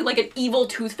basically, like, an evil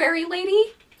tooth fairy lady.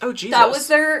 Oh, Jesus. That was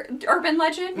their urban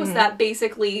legend, was that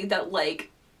basically that, like,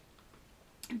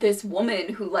 this woman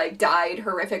who, like, died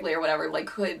horrifically or whatever, like,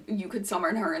 you could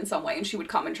summon her in some way, and she would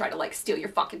come and try to, like, steal your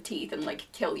fucking teeth and, like,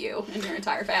 kill you and your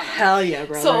entire family. Hell yeah,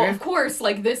 brother. So, of course,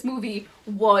 like, this movie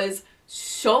was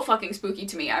so fucking spooky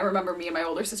to me. I remember me and my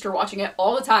older sister watching it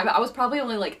all the time. I was probably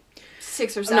only, like,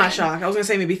 6 or 7. I'm not shocked. I was gonna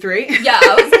say maybe 3. Yeah,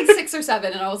 I was, like, 6 or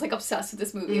 7, and I was, like, obsessed with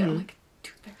this movie, and I'm like,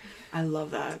 Tooth Fairy. I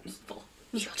love that. Evil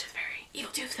Tooth Fairy.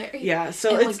 Evil Tooth Fairy. Yeah,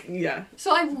 so and, it's, like, yeah.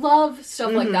 So I love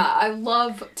stuff like that. I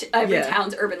love every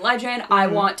town's urban legend. I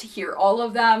want to hear all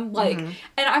of them. Like, and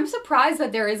I'm surprised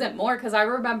that there isn't more, because I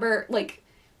remember, like,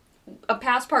 a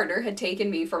past partner had taken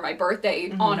me for my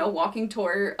birthday on a walking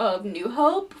tour of New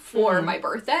Hope for my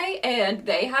birthday, and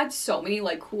they had so many,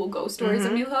 like, cool ghost stories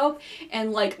of New Hope,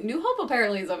 and, like, New Hope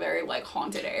apparently is a very, like,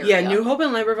 haunted area. Yeah, New Hope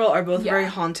and Lambertville are both very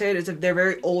haunted. They're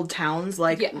very old towns,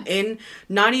 like, in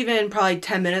not even probably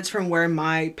 10 minutes from where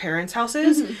my parents' house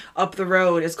is, up the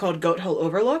road is called Goat Hill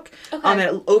Overlook. Okay.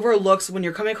 It overlooks, when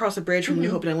you're coming across the bridge from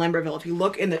New Hope and Lambertville, if you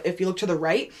look to the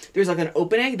right, there's, like, an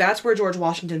opening. That's where George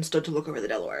Washington stood to look over the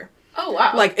Delaware. Oh,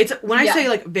 wow. Like, it's, when I say,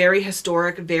 like, very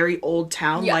historic, very old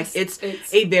town, like, it's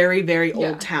a very, very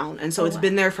old town. And so it's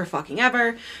been there for fucking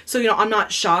ever. So, you know, I'm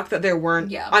not shocked that there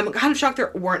weren't, I'm kind of shocked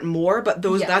there weren't more, but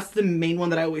that's the main one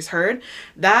that I always heard.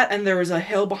 That, and there was a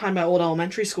hill behind my old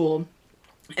elementary school,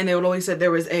 and they would always say there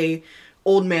was a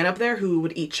old man up there who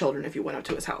would eat children if you went up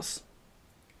to his house.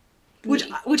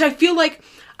 Which I feel like,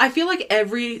 I feel like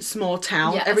every small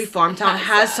town, Yes, every farm town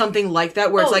has something like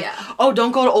that where it's like, oh,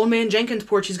 don't go to Old Man Jenkins'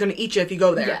 porch, he's gonna eat you if you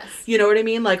go there. Yes. You know what I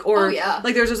mean? Like, or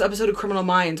like there's this episode of Criminal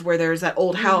Minds where there's that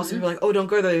old house and people are like, oh, don't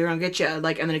go there, they're gonna get you.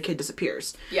 Like, and then a kid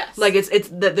disappears. Yes. Like, it's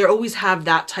that they always have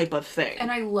that type of thing.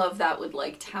 And I love that with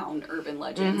like town urban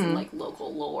legends and like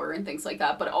local lore and things like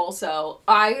that. But also,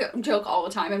 I joke all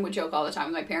the time and would joke all the time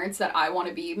with my parents that I want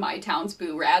to be my town's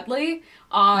Boo Radley.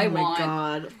 Oh my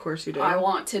god, of course you do. I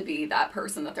want to be that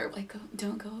person that they're like,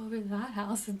 don't go over to that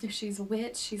house. She's a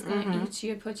witch. She's gonna eat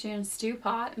you and put you in a stew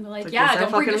pot. And they're like, yeah, don't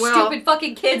bring your stupid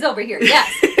fucking kids over here.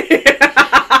 Yes.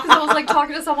 Because I was like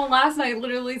talking to someone last night,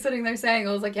 literally sitting there saying,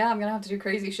 I was like, yeah, I'm gonna have to do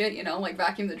crazy shit, you know, like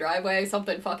vacuum the driveway,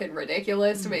 something fucking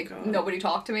ridiculous to make nobody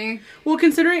talk to me. Well,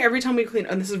 considering every time we clean,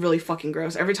 and this is really fucking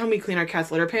gross, every time we clean our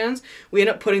cat's litter pans, we end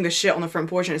up putting the shit on the front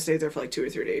porch and it stays there for like 2 or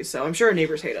 3 days. So I'm sure our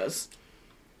neighbors hate us.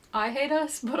 I hate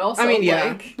us, but also, I mean, yeah,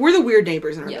 like, we're the weird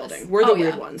neighbors in our building. We're the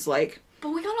weird ones, like.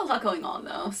 But we got a lot going on,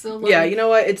 though, so, like... Yeah, you know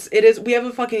what, it is, we have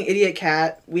a fucking idiot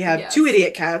cat, we have 2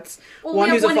 idiot cats, well, one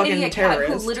who's a fucking idiot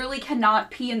terrorist. Cat who literally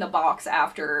cannot pee in the box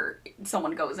after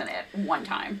someone goes in it one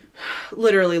time.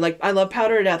 Literally, like, I love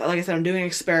powder to death. Like I said, I'm doing an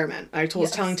experiment. I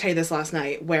was telling Tay this last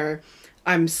night, where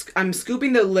I'm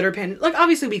scooping the litter pan. Like,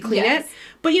 obviously we clean it,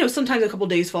 but, you know, sometimes a couple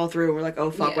days fall through and we're like,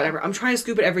 oh, fuck, whatever. I'm trying to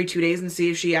scoop it every 2 days and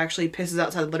see if she actually pisses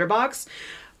outside the litter box.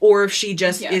 Or if she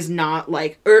just is not,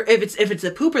 like... Or if it's the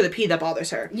poop or the pee that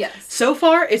bothers her. Yes. So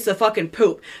far, it's the fucking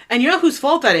poop. And you know whose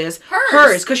fault that is?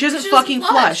 Hers. Because she doesn't fucking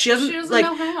flush. She doesn't like...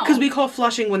 know how. Because we call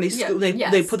flushing when they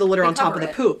they put the litter on top of the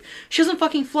poop. She doesn't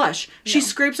fucking flush. She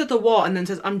scrapes at the wall and then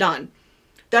says, I'm done.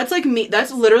 That's like me...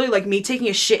 That's literally like me taking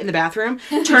a shit in the bathroom,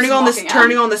 turning on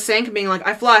the sink, and being like,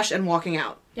 I flushed, and walking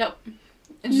out. Yep.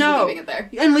 And just leaving it there.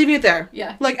 And leaving it there.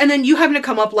 Yeah. Like, and then you having to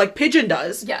come up like Pigeon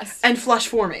does. Yes. And flush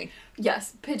for me.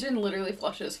 Yes, Pigeon literally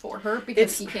flushes for her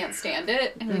because he can't stand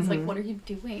it, and he's like, what are you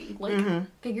doing? Like,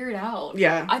 figure it out.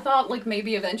 Yeah. I thought, like,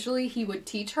 maybe eventually he would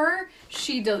teach her.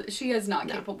 She is not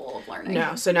capable of learning.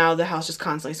 No, so now the house just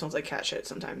constantly smells like cat shit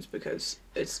sometimes because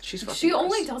she's fucking She gross.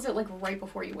 only does it, like, right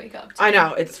before you wake up, too. I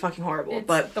know, it's fucking horrible. It's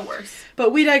but the worst.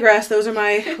 But we digress. Those are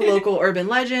my local urban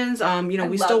legends. You know,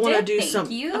 we still want to do Thank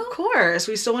you. Of course.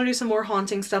 We still want to do some more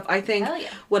haunting stuff. I think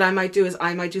what I might do is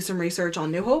I might do some research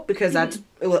on New Hope because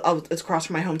it's across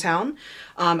from my hometown.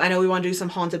 I know we want to do some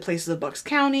haunted places of Bucks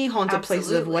County, haunted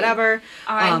places of whatever.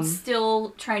 I'm still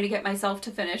trying to get myself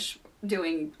to finish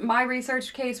doing my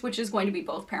research case, which is going to be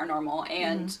both paranormal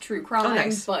and true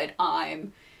crime, but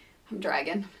I'm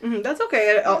dragging. That's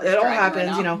okay. It all happens,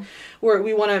 right, you know.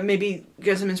 We want to maybe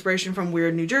get some inspiration from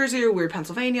Weird New Jersey or Weird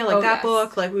Pennsylvania, like that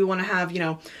book. Like, we want to have, you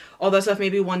know, all that stuff.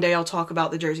 Maybe one day I'll talk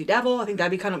about the Jersey Devil. I think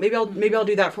that'd be kind of... Maybe I'll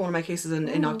do that for one of my cases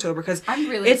in October, because I'm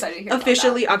really excited to hear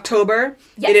officially about that. October.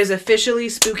 Yes. It is officially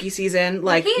spooky season.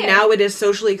 Like, now it is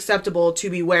socially acceptable to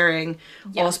be wearing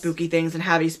all spooky things and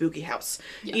have a spooky house.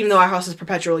 Even though our house is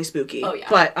perpetually spooky. Oh, yeah.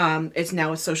 But it's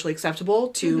socially acceptable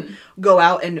to go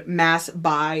out and mass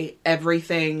buy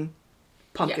everything.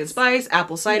 Pumpkin spice,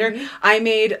 apple cider.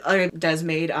 Des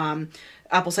made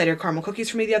apple cider caramel cookies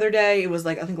for me the other day. It was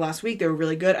like, I think last week. They were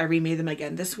really good. I remade them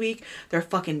again this week. They're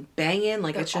fucking banging.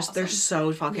 Like, it's just awesome. They're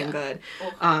so fucking good.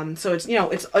 So it's, you know,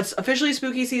 it's officially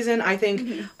spooky season. I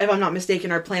think, if I'm not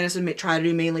mistaken, our plan is to try to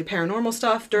do mainly paranormal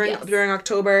stuff during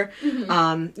October. You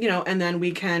know, and then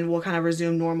we'll kind of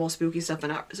resume normal spooky stuff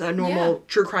and normal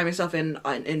true crime stuff in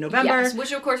November. Yes,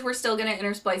 which of course we're still gonna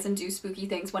intersplice and do spooky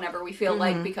things whenever we feel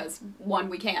like, because one,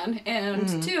 we can,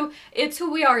 and two, it's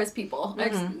who we are as people.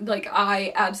 Like, I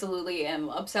absolutely am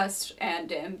obsessed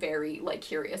and am very, like,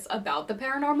 curious about the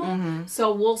paranormal.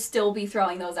 So we'll still be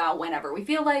throwing those out whenever we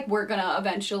feel like. We're gonna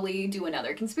eventually do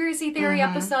another conspiracy theory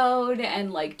episode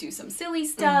and, like, do some silly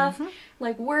stuff.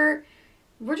 Like, we're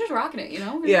just rocking it, you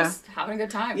know? We're just having a good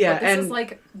time. Yeah, but this is,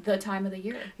 like, the time of the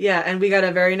year. Yeah, and we got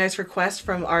a very nice request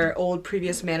from our old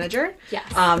previous manager.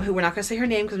 Yes. Who we're not going to say her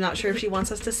name because I'm not sure if she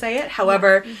wants us to say it.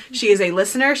 However, she is a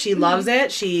listener. She loves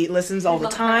it. She listens all the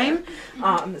time.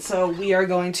 So we are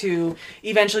going to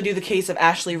eventually do the case of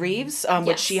Ashley Reeves,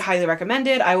 which she highly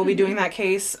recommended. I will be doing that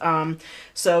case.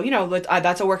 So, you know,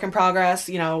 that's a work in progress.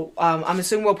 You know, I'm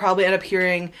assuming we'll probably end up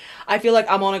hearing... I feel like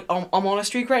I'm on a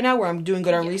streak right now where I'm doing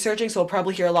good on researching, so we'll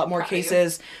probably hear a lot more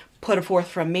cases put forth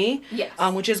from me,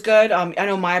 which is good. I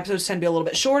know my episodes tend to be a little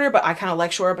bit shorter, but I kind of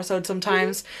like short episodes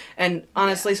sometimes. And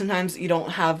honestly, sometimes you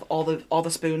don't have all the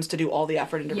spoons to do all the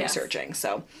effort into researching.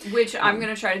 So, which I'm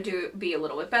gonna try to be a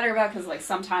little bit better about, because, like,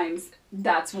 sometimes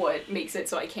that's what makes it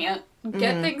so I can't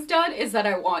get things done, is that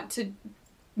I want to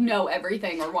know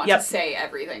everything or want to say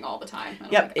everything all the time.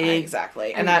 And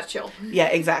exactly. And that's chill. Yeah,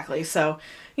 exactly. So,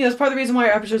 you know, it's part of the reason why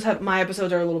my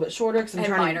episodes are a little bit shorter, because I'm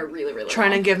mine are really, really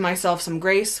trying long. to give myself some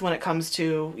grace when it comes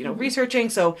to, you know, researching.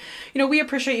 So, you know, we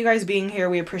appreciate you guys being here.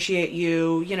 We appreciate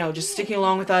you, you know, just sticking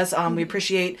along with us. We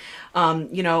appreciate,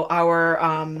 you know,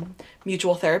 our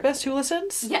mutual therapist who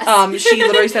listens. Yes. She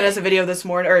literally sent us a video this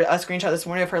morning, or a screenshot this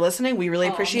morning of her listening. We really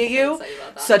appreciate you.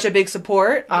 Such a big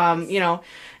support. Yes. You know,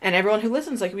 and everyone who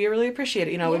listens, like, we really appreciate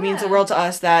it. You know, it means the world to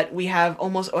us that we have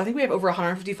I think we have over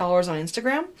 150 followers on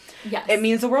Instagram. Yes. It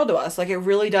means the world to us. Like, it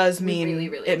really does mean,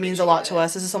 really it means a lot to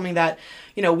us. This is something that,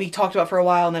 you know, we talked about for a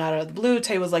while, and then out of the blue,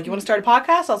 Tay was like, you want to start a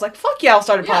podcast? I was like, fuck yeah, I'll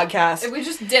start a podcast. And we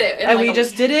just did it. And we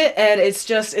just did it, and it's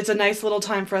a nice little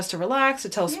time for us to relax, to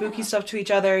tell spooky stuff to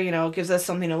each other, you know, it gives us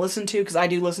something to listen to, because I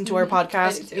do listen to our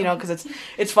podcast, you know, because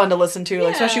it's fun to listen to,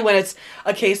 like, especially when it's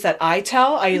a case that I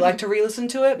tell, I like to re-listen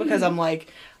to it, because I'm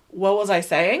like, what was I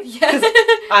saying? Because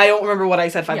I don't remember what I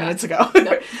said 5 minutes ago.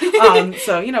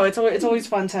 So, you know, it's always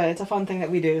fun it's a fun thing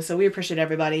that we do, so we appreciate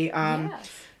everybody.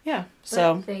 Yeah,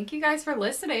 so but thank you guys for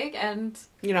listening, and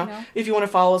you know, if you want to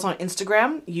follow us on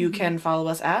Instagram, you can follow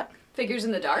us at Figures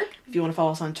in the Dark. If you want to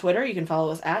follow us on Twitter, you can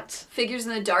follow us at Figures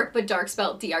in the Dark, but dark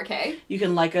spelled DRK. You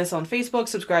can like us on Facebook,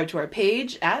 subscribe to our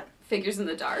page at Figures in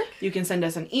the Dark. You can send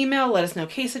us an email, let us know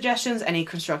case suggestions, any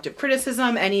constructive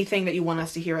criticism, anything that you want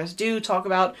us to hear us do, talk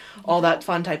about, all that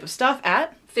fun type of stuff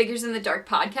at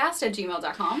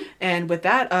figuresinthedarkpodcast@gmail.com. And with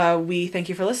that, we thank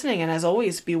you for listening, and as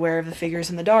always, beware of the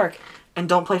figures in the dark. And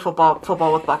don't play football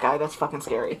with Buckeye. That's fucking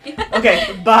scary.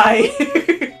 Okay,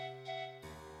 bye.